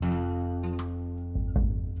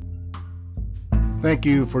Thank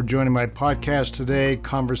you for joining my podcast today,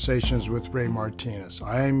 Conversations with Ray Martinez.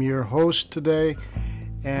 I am your host today,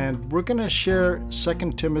 and we're going to share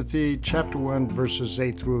 2 Timothy chapter 1, verses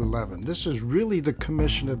 8 through 11. This is really the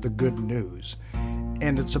commission of the good news,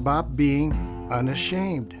 and it's about being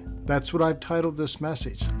unashamed. That's what I've titled this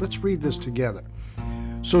message. Let's read this together.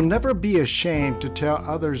 So never be ashamed to tell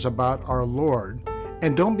others about our Lord,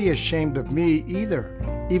 and don't be ashamed of me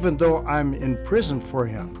either, even though I'm in prison for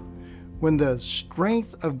him. When the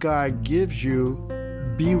strength of God gives you,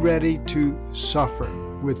 be ready to suffer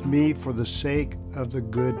with me for the sake of the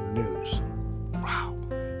good news. Wow.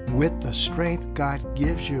 With the strength God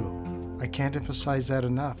gives you. I can't emphasize that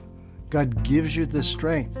enough. God gives you the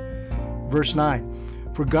strength. Verse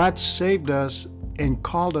 9, for God saved us and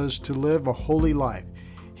called us to live a holy life.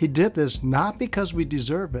 He did this not because we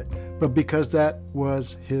deserve it, but because that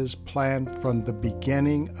was his plan from the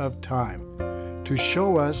beginning of time, to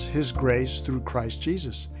show us his grace through Christ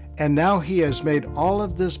Jesus. And now he has made all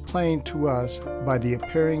of this plain to us by the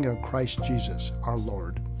appearing of Christ Jesus, our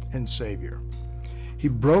Lord and Savior. He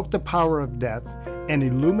broke the power of death and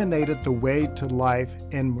illuminated the way to life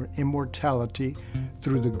and immortality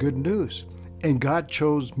through the good news. And God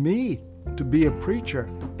chose me to be a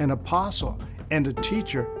preacher, an apostle, and a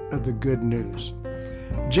teacher of the good news.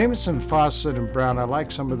 Jameson, Fawcett, and Brown, I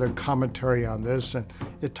like some of their commentary on this, and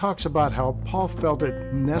it talks about how Paul felt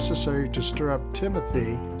it necessary to stir up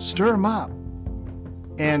Timothy, stir him up,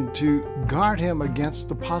 and to guard him against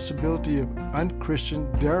the possibility of unchristian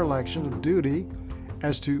dereliction of duty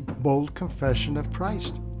as to bold confession of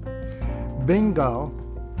Christ. Bingal,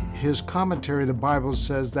 his commentary of the Bible,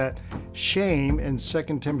 says that shame in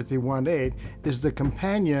 2 Timothy 1:8 is the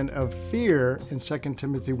companion of fear in 2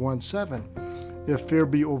 Timothy 1:7. If fear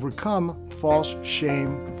be overcome, false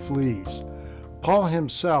shame flees. Paul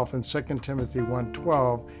himself in 2 Timothy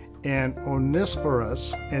 1:12 and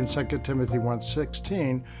Onesiphorus in 2 Timothy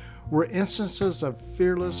 1:16 were instances of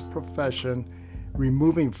fearless profession,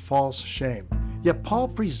 removing false shame. Yet Paul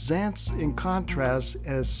presents in contrast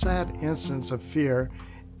a sad instance of fear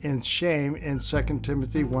and shame in 2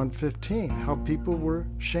 Timothy 1:15, how people were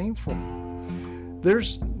shameful.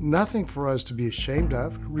 There's nothing for us to be ashamed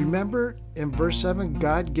of. Remember in verse 7,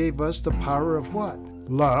 God gave us the power of what?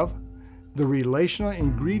 Love, the relational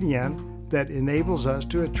ingredient that enables us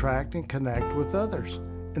to attract and connect with others.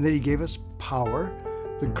 And then he gave us power,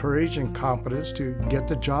 the courage and competence to get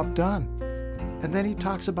the job done. And then he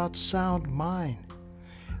talks about sound mind.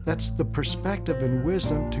 That's the perspective and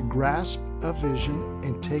wisdom to grasp a vision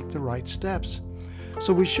and take the right steps.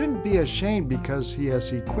 So we shouldn't be ashamed because he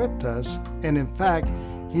has equipped us, and in fact,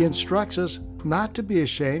 he instructs us not to be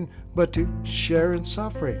ashamed, but to share in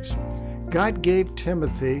sufferings. God gave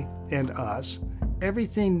Timothy and us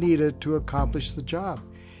everything needed to accomplish the job.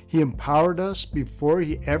 He empowered us before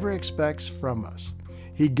he ever expects from us.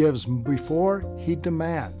 He gives before he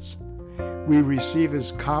demands. We receive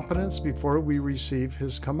his competence before we receive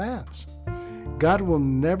his commands. God will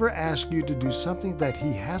never ask you to do something that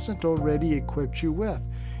he hasn't already equipped you with.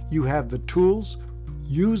 You have the tools,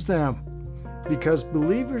 use them. Because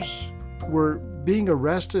believers were being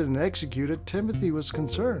arrested and executed, Timothy was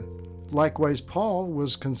concerned. Likewise, Paul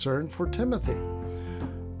was concerned for Timothy.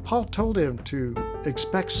 Paul told him to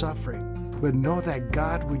expect suffering, but know that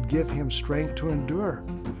God would give him strength to endure.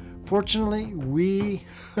 Fortunately, we,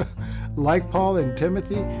 like Paul and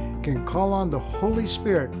Timothy, can call on the Holy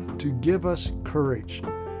Spirit to give us courage.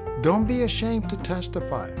 Don't be ashamed to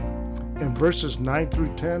testify. In verses 9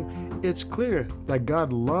 through 10, it's clear that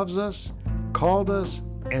God loves us, called us,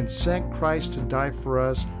 and sent Christ to die for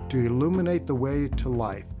us to illuminate the way to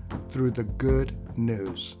life through the good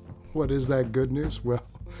news. What is that good news? Well,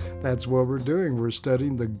 that's what we're doing. We're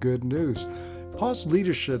studying the good news. Paul's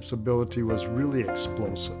leadership ability was really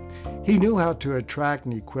explosive. He knew how to attract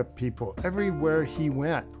and equip people everywhere he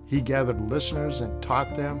went. He gathered listeners and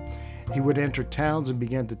taught them. He would enter towns and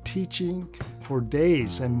began to teaching for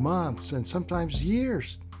days and months and sometimes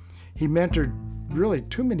years. He mentored really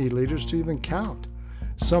too many leaders to even count.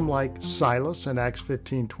 Some like Silas in Acts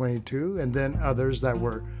 15:22, and then others that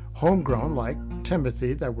were homegrown like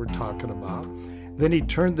Timothy that we're talking about. Then he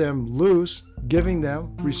turned them loose, giving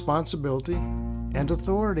them responsibility and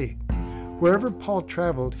authority. Wherever Paul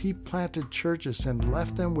traveled, he planted churches and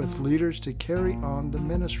left them with leaders to carry on the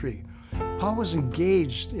ministry. Paul was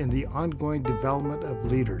engaged in the ongoing development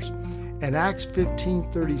of leaders. In Acts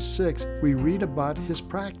 15:36, we read about his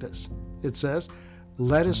practice. It says,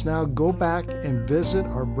 "Let us now go back and visit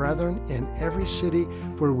our brethren in every city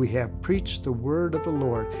where we have preached the word of the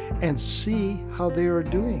Lord and see how they are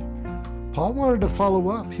doing. Paul wanted to follow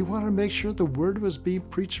up. He wanted to make sure the word was being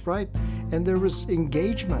preached right and there was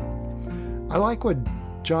engagement. I like what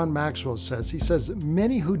John Maxwell says. He says,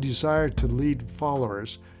 many who desire to lead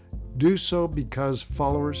followers do so because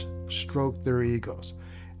followers stroke their egos.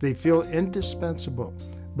 They feel indispensable.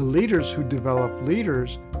 But leaders who develop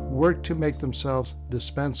leaders work to make themselves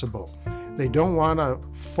dispensable. They don't want a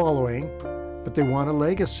following, but they want a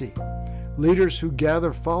legacy. Leaders who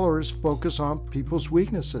gather followers focus on people's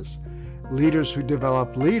weaknesses. Leaders who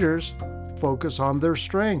develop leaders focus on their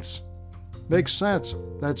strengths. Makes sense.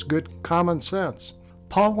 That's good common sense.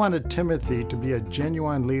 Paul wanted Timothy to be a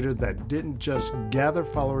genuine leader that didn't just gather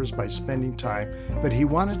followers by spending time, but he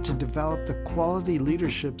wanted to develop the quality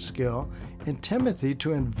leadership skill in Timothy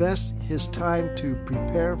to invest his time to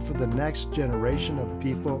prepare for the next generation of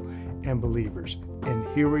people and believers. And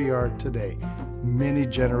here we are today, many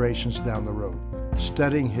generations down the road,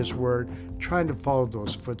 studying his word, trying to follow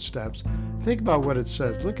those footsteps. Think about what it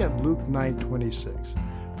says. Look at Luke 9:26.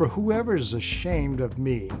 For whoever is ashamed of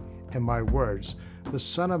me and my words, the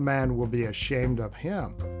Son of Man will be ashamed of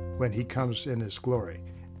him when he comes in his glory,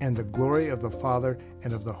 and the glory of the Father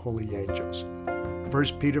and of the holy angels.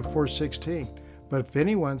 1 Peter 4:16. But if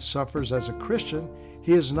anyone suffers as a Christian,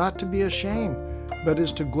 he is not to be ashamed, but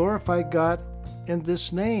is to glorify God in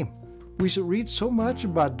this name. We read so much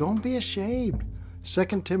about don't be ashamed.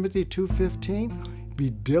 2 Timothy 2:15. Be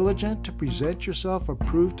diligent to present yourself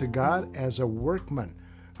approved to God as a workman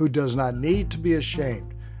who does not need to be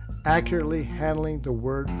ashamed, accurately handling the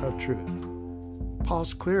word of truth.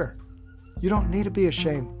 Paul's clear. You don't need to be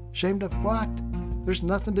ashamed. Ashamed of what? There's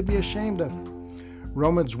nothing to be ashamed of.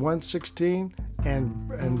 Romans 1:16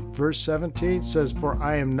 and verse 17 says, For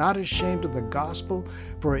I am not ashamed of the gospel,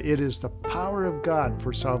 for it is the power of God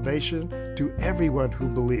for salvation to everyone who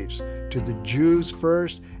believes, to the Jews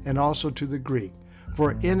first and also to the Greek.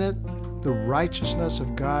 For in it the righteousness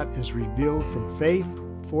of God is revealed from faith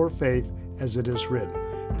for faith, as it is written,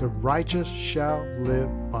 the righteous shall live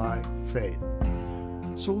by faith.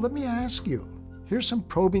 So let me ask you, here's some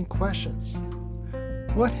probing questions.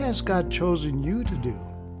 What has God chosen you to do?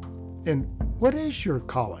 And what is your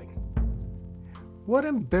calling? What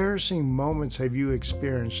embarrassing moments have you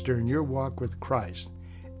experienced during your walk with Christ?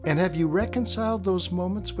 And have you reconciled those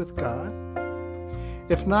moments with God?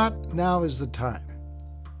 If not, now is the time.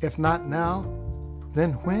 If not now,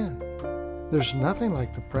 then when? There's nothing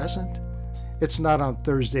like the present. It's not on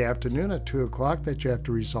Thursday afternoon at 2 o'clock that you have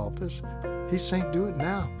to resolve this. He's saying do it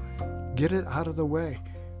now. Get it out of the way.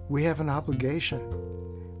 We have an obligation.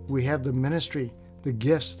 We have the ministry, the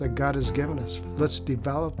gifts that God has given us. Let's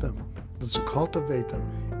develop them. Let's cultivate them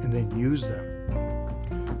and then use them.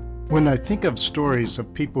 When I think of stories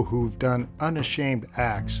of people who've done unashamed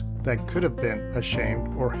acts that could have been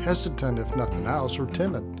ashamed or hesitant, if nothing else, or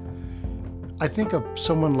timid, I think of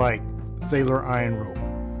someone like Thaler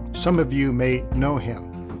Ironrope. Some of you may know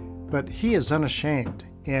him, but he is unashamed,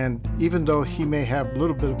 and even though he may have a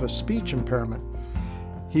little bit of a speech impairment,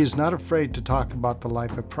 he is not afraid to talk about the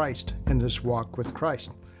life of Christ in this walk with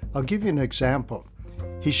Christ. I'll give you an example.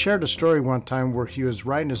 He shared a story one time where he was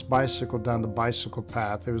riding his bicycle down the bicycle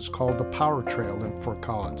path. It was called the Power Trail in Fort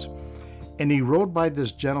Collins. And he rode by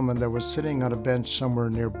this gentleman that was sitting on a bench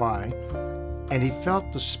somewhere nearby, and he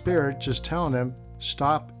felt the Spirit just telling him,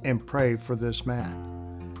 stop and pray for this man.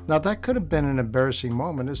 Now that could have been an embarrassing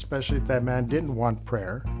moment, especially if that man didn't want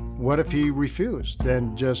prayer. What if he refused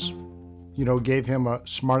and just, gave him a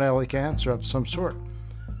smart aleck answer of some sort?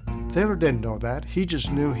 Thaler didn't know that. He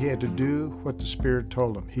just knew he had to do what the Spirit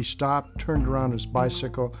told him. He stopped, turned around his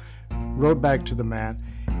bicycle, rode back to the man,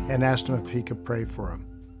 and asked him if he could pray for him.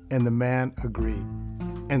 And the man agreed.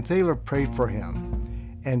 And Thaler prayed for him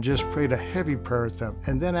and just prayed a heavy prayer with him.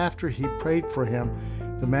 And then after he prayed for him,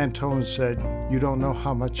 the man told him, said, you don't know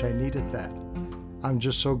how much I needed that. I'm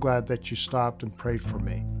just so glad that you stopped and prayed for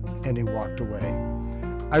me. And he walked away.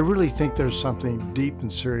 I really think there's something deep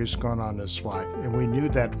and serious going on in his life. And we knew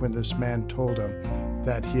that when this man told him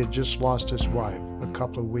that he had just lost his wife a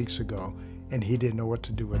couple of weeks ago and he didn't know what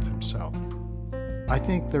to do with himself. I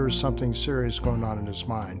think there was something serious going on in his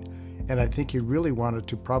mind, and I think he really wanted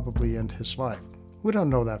to probably end his life. We don't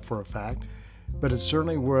know that for a fact, but it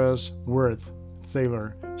certainly was worth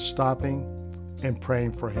Thaler stopping and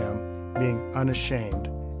praying for him, being unashamed,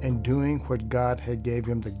 and doing what God had gave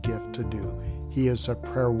him the gift to do. He is a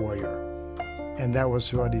prayer warrior, and that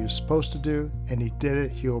was what he was supposed to do, and he did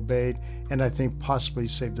it, he obeyed, and I think possibly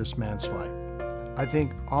saved this man's life. I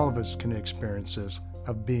think all of us can experience this,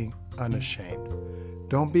 of being unashamed.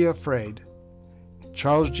 Don't be afraid.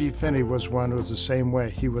 Charles G. Finney was one who was the same way.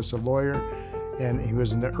 He was a lawyer, and he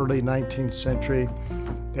was in the early 19th century,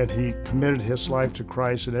 and he committed his life to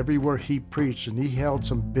Christ, and everywhere he preached, and he held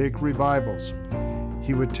some big revivals.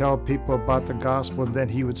 He would tell people about the gospel, and then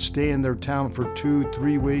he would stay in their town for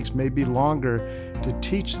 2-3 weeks, maybe longer, to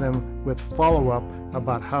teach them with follow-up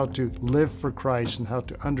about how to live for Christ and how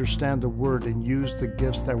to understand the word and use the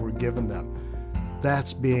gifts that were given them.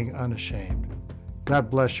 That's being unashamed. God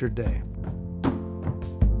bless your day.